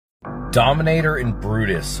Dominator and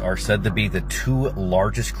Brutus are said to be the two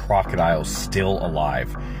largest crocodiles still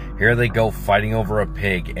alive. Here they go fighting over a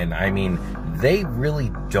pig, and I mean, they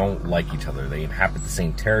really don't like each other. They inhabit the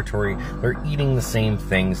same territory, they're eating the same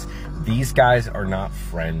things. These guys are not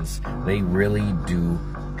friends. They really do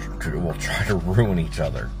try to ruin each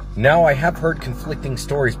other. Now, I have heard conflicting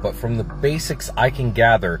stories, but from the basics I can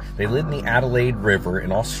gather, they live in the Adelaide River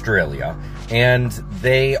in Australia, and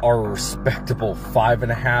they are a respectable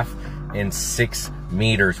 5.5 and 6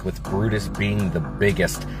 meters, with Brutus being the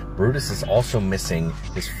biggest. Brutus is also missing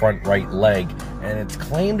his front right leg, and it's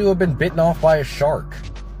claimed to have been bitten off by a shark.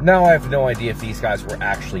 Now, I have no idea if these guys were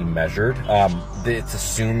actually measured. It's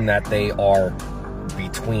assumed that they are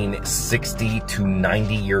between 60 to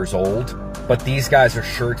 90 years old. But these guys are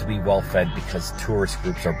sure to be well fed because tourist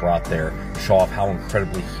groups are brought there to show off how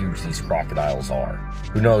incredibly huge these crocodiles are.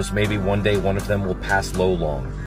 Who knows, maybe one day one of them will pass low long.